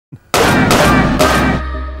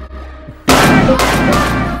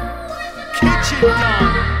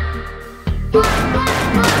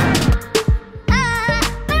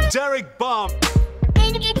Derek Bum.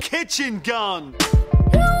 Kitchen gun.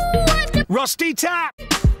 Rusty tap.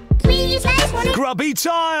 Grubby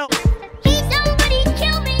tile.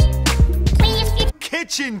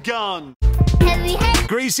 Kitchen gun.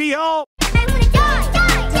 Greasy hole.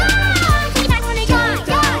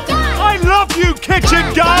 I love you,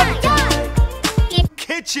 kitchen gun.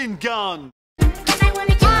 Kitchen gun.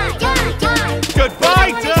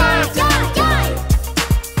 Goodbye, Dad.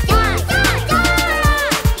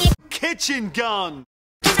 Kitchen gun.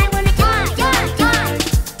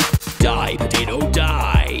 Die, potato,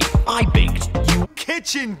 die. I baked you.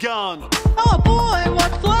 Kitchen gun. Oh boy,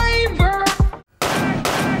 what flavor?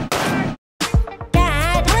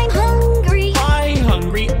 Dad, I'm hungry. I'm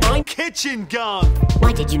hungry. I'm Kitchen gun.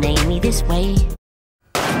 Why did you name me this way?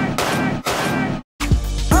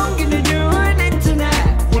 I'm gonna do an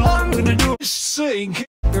internet. Well, I'm gonna do Sing.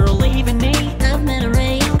 You're leaving me. I'm in a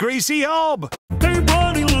rail. Greasy hob. Hey,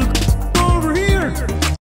 buddy, look over here.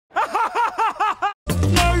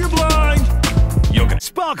 Now you're blind.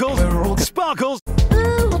 Sparkles. Sparkles.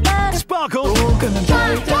 Ooh, butter. Sparkles. We're all gonna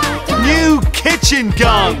die. New kitchen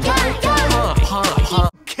gun. ha.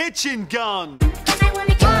 Kitchen gun.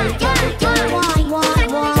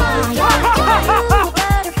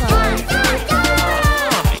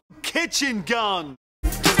 Kitchen gun.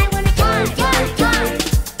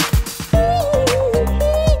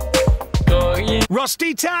 Oh, yeah.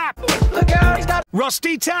 Rusty tap. Look out, he's got.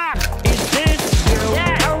 Rusty tap. Is this you?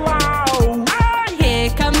 Yeah, hello. Ah, here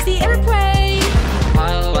comes the airplane.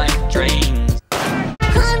 I like trains.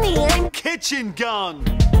 Honey, Kitchen gun.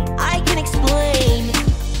 I can explain.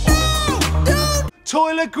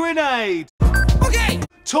 Toilet grenade. Okay.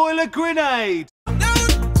 Toilet grenade.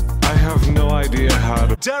 I have no idea how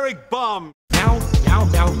to. Derek Bum. Now,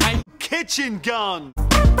 I. Kitchen gun.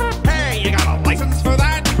 Hey, you got a license for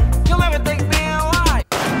that? You'll never think me alive.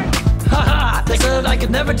 Haha, they said I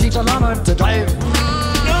could never teach a llama to drive.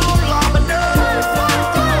 No, llama,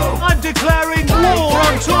 no. I'm declaring war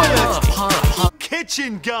on toilets. Ha.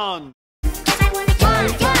 Kitchen gun.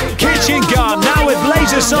 Kitchen gun, now with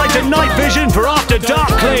laser sight and night vision for after dark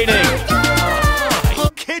cleaning.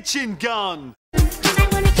 Kitchen gun.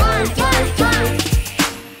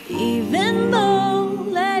 Even though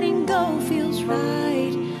letting go feels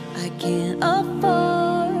right, I can't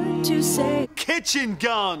afford to say Kitchen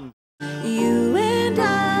gun. you and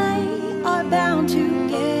I are bound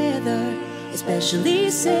together, especially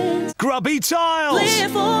since Grubby tiles.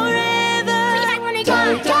 live forever.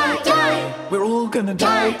 We're all gonna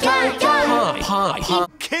die. Ha.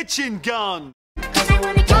 Kitchen gun. No,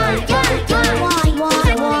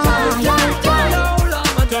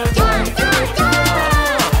 llama,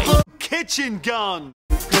 Kitchen gun.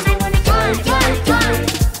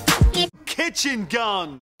 Kitchen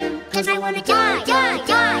gun.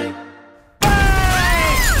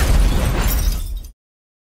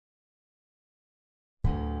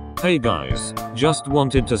 Hey guys, just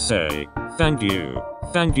wanted to say, thank you.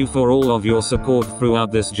 Thank you for all of your support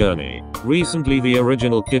throughout this journey. Recently the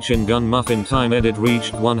original kitchen gun muffin time edit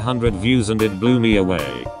reached 100 views and it blew me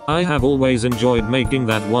away. I have always enjoyed making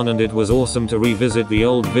that one and it was awesome to revisit the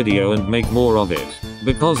old video and make more of it.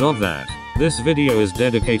 Because of that, this video is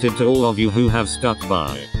dedicated to all of you who have stuck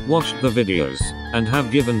by, watched the videos, and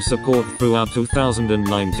have given support throughout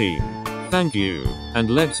 2019. Thank you, and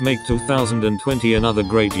let's make 2020 another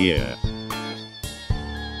great year.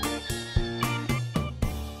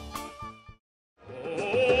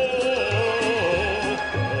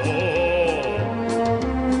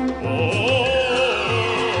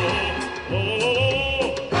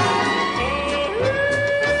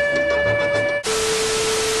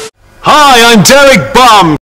 Hi, I'm Derek Bum.